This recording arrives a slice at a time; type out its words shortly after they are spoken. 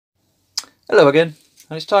Hello again,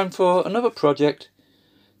 and it's time for another project.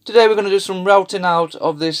 Today we're going to do some routing out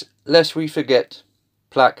of this Lest We Forget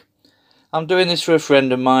plaque. I'm doing this for a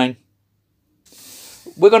friend of mine.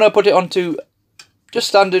 We're going to put it onto just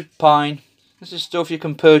standard pine. This is stuff you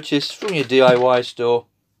can purchase from your DIY store,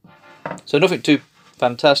 so nothing too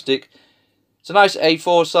fantastic. It's a nice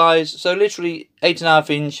A4 size, so literally 8.5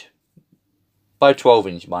 inch by 12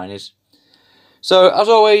 inch mine is. So as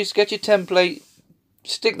always, get your template,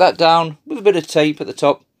 stick that down with a bit of tape at the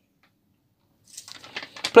top,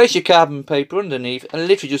 place your carbon paper underneath and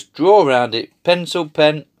literally just draw around it, pencil,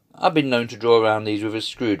 pen. I've been known to draw around these with a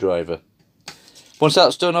screwdriver. Once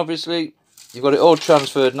that's done, obviously you've got it all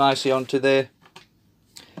transferred nicely onto there.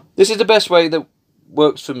 This is the best way that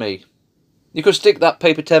works for me. You could stick that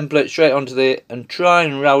paper template straight onto there and try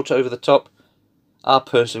and route over the top. I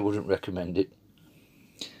personally wouldn't recommend it.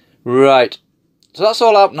 Right, so that's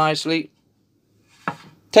all out nicely.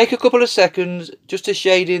 Take a couple of seconds just to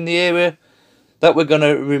shade in the area that we're going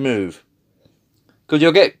to remove, because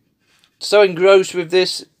you'll get so engrossed with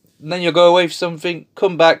this and then you'll go away for something,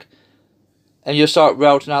 come back and you'll start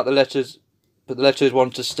routing out the letters, but the letters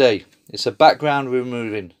want to stay. It's a background we're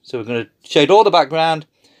removing, so we're going to shade all the background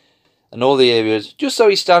and all the areas just so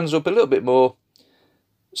he stands up a little bit more,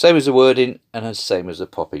 same as the wording and the same as the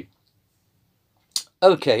poppy.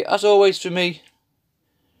 Okay, as always for me,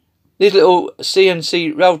 these little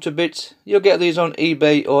CNC router bits, you'll get these on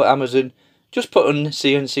eBay or Amazon. Just put on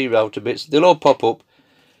CNC router bits, they'll all pop up.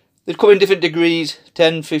 They come in different degrees,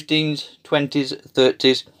 10, 15s, 20s,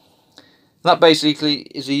 30s. That basically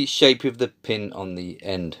is the shape of the pin on the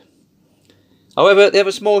end. However, they have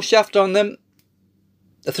a small shaft on them,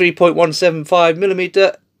 a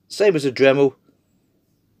 3.175mm, same as a Dremel.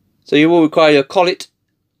 So you will require a collet,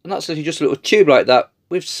 and that's literally just a little tube like that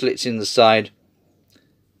with slits in the side.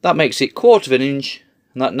 That makes it 1/4 inch,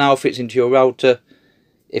 and that now fits into your router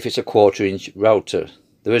if it's a 1/4 inch router.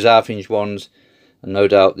 There is 1/2 inch ones, and no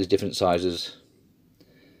doubt there's different sizes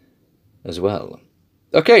as well.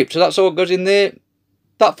 Okay, so that's all goes in there.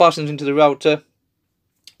 That fastens into the router.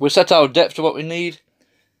 We'll set our depth to what we need.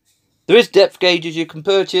 There is depth gauges you can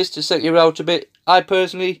purchase to set your router bit. I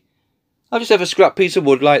just have a scrap piece of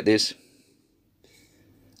wood like this,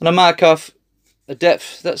 and I mark off a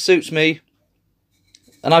depth that suits me,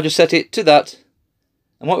 and I'll just set it to that.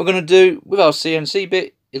 And what we're going to do with our CNC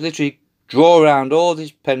bit is literally draw around all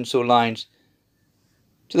these pencil lines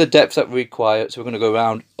to the depth that we require. So we're going to go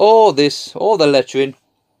around all this, all the lettering,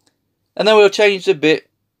 and then we'll change the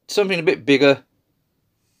bit to something a bit bigger,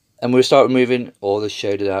 and we'll start removing all the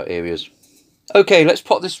shaded out areas. Okay, let's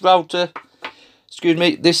put this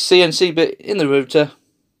this CNC bit in the router,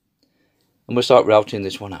 and we'll start routing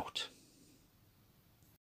this one out.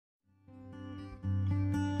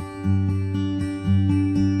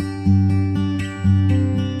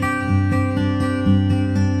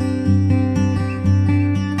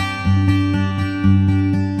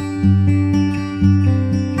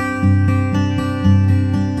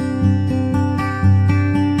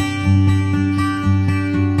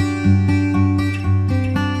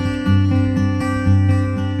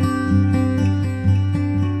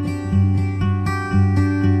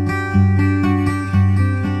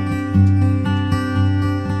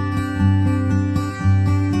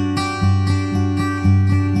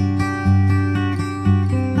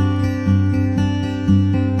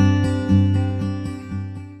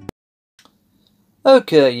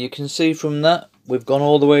 Okay, you can see from that we've gone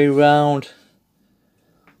all the way around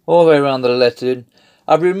the lettering.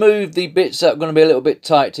 I've removed the bits that are going to be a little bit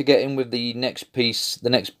tight to get in with the next piece, the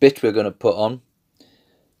next bit we're going to put on,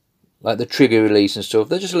 like the trigger release and stuff.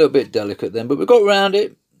 They're just a little bit delicate then, but we've got around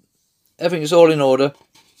it. Everything's all in order.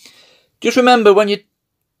 Just remember, when you're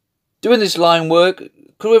doing this line work,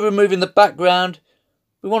 because we're removing the background,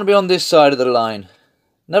 we want to be on this side of the line.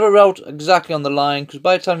 Never route exactly on the line, because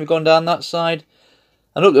by the time you've gone down that side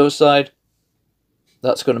and up the other side,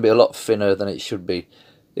 that's going to be a lot thinner than it should be.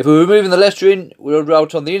 If we're removing the lettering, we'll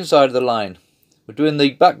route on the inside of the line. We're doing the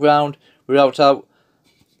background, we route out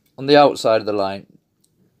on the outside of the line,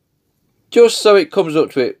 just so it comes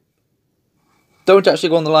up to it. Don't actually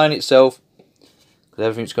go on the line itself, because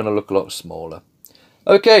everything's going to look a lot smaller.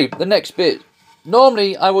 Okay, the next bit.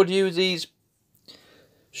 Normally I would use these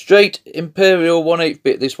straight Imperial 1/8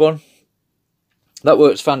 bit, this one. That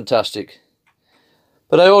works fantastic.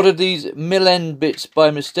 But I ordered these mill end bits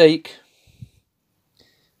by mistake,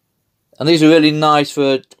 and these are really nice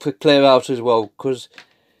for clear out as well, because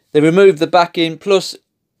they remove the backing, plus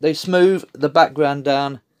they smooth the background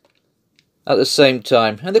down at the same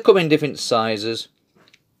time, and they come in different sizes.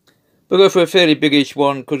 We'll go for a fairly biggish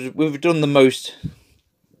one because we've done the most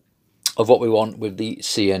of what we want with the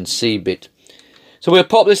CNC bit. So we'll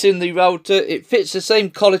pop this in the router. It fits the same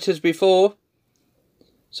collet as before.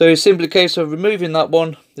 So it's simply a case of removing that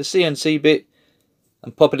one, the CNC bit,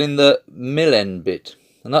 and pop it in the mill end bit.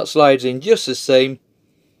 And that slides in just the same.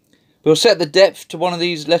 We'll set the depth to one of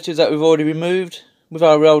these letters that we've already removed with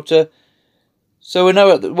our router. So we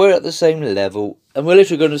know we're at the same level. And we're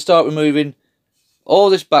literally going to start removing all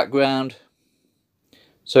this background.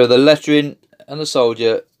 So the lettering and the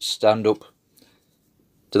soldier stand up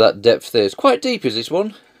to that depth there. It's quite deep, is this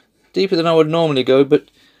one? Deeper than I would normally go, but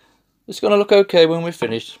it's going to look okay when we're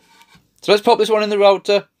finished. So let's pop this one in the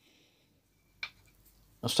router.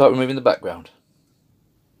 I'll start removing the background.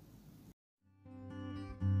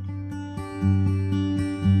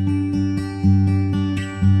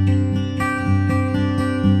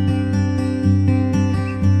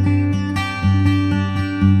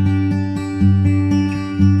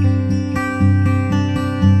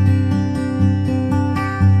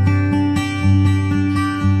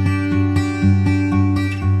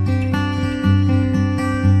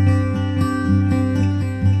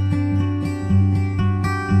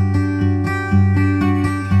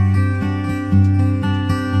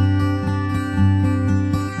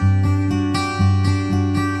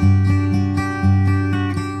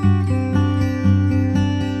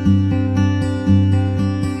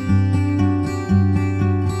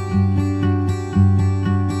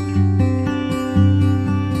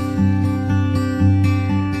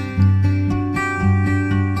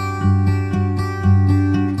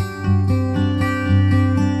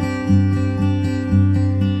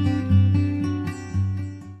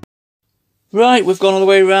 Right, we've gone all the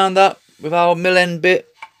way around that with our mill end bit.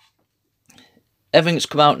 Everything's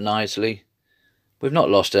come out nicely. We've not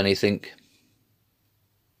lost anything.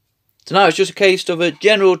 So now it's just a case of a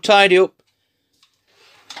general tidy up.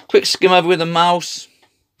 Quick skim over with a mouse.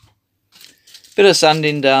 Bit of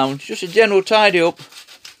sanding down. Just a general tidy up.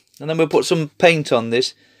 And then we'll put some paint on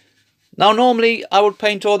this. Now normally I would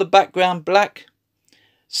paint all the background black.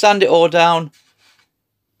 Sand it all down.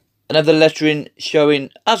 And have the lettering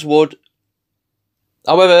showing as wood.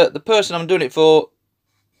 However, the person I'm doing it for,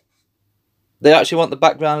 they actually want the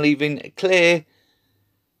background leaving clear,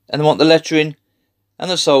 and they want the lettering and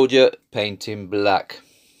the soldier painting black.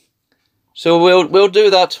 So we'll do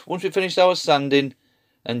that once we finish our sanding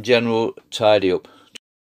and general tidy up.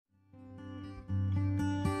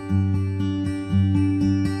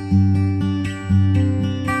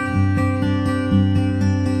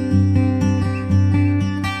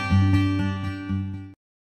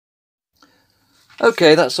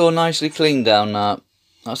 Okay, that's all nicely cleaned down now.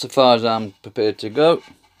 That's as far as I'm prepared to go.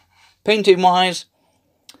 Painting wise,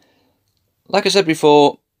 like I said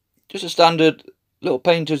before, just a standard little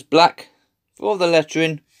painter's black for all the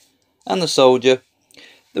lettering and the soldier.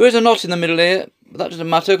 There is a knot in the middle here, but that doesn't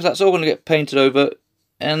matter because that's all going to get painted over.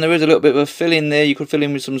 And there is a little bit of a fill in there. You could fill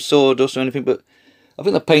in with some sawdust or anything, but I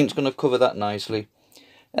think the paint's going to cover that nicely.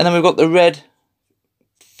 And then we've got the red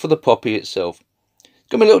for the poppy itself.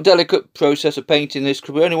 It's going to be a little delicate process of painting this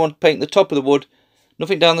because we only want to paint the top of the wood,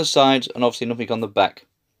 nothing down the sides, and obviously nothing on the back.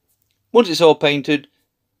 Once it's all painted,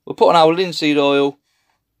 we'll put on our linseed oil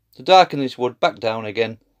to darken this wood back down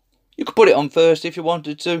again. You could put it on first if you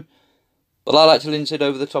wanted to, but I like to linseed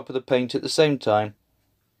over the top of the paint at the same time.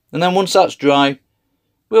 And then once that's dry,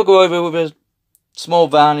 we'll go over with a small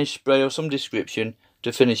varnish spray or some description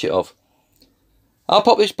to finish it off. I'll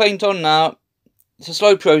pop this paint on now. It's a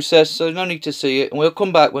slow process, so no need to see it, and we'll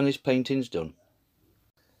come back when this painting's done.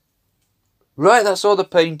 Right, that's all the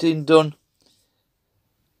painting done.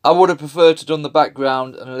 I would have preferred to have done the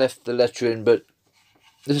background and left the lettering, but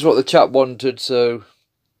this is what the chap wanted, so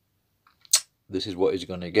this is what he's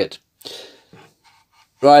going to get.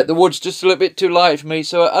 Right, the wood's just a little bit too light for me,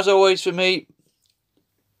 so as always for me,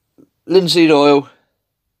 linseed oil.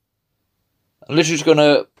 I'm literally just going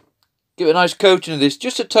to give it a nice coating of this,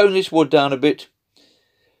 just to tone this wood down a bit.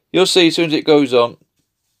 You'll see as soon as it goes on,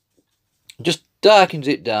 just darkens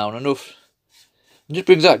it down enough, and just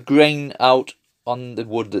brings that grain out on the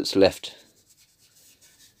wood that's left.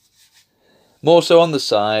 More so on the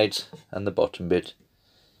sides and the bottom bit.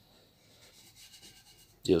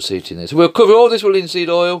 You'll see it in there. So we'll cover all this with linseed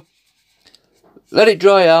oil, let it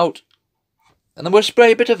dry out, and then we'll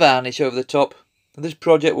spray a bit of varnish over the top, and this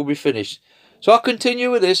project will be finished. So I'll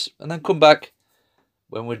continue with this and then come back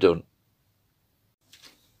when we're done.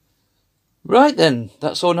 Right then,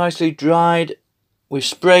 that's all nicely dried. We've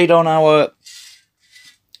sprayed on our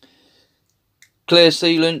clear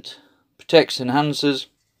sealant, protects, enhances.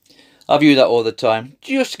 I've used that all the time,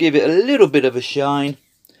 just to give it a little bit of a shine.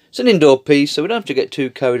 It's an indoor piece, so we don't have to get too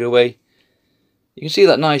carried away. You can see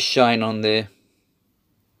that nice shine on there.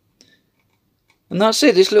 And that's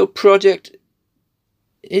it, this little project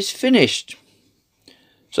is finished.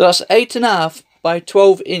 So that's 8.5 by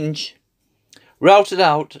 12 inch routed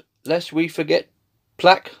out, lest we forget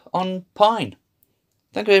plaque on pine.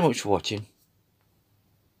 Thank you very much for watching.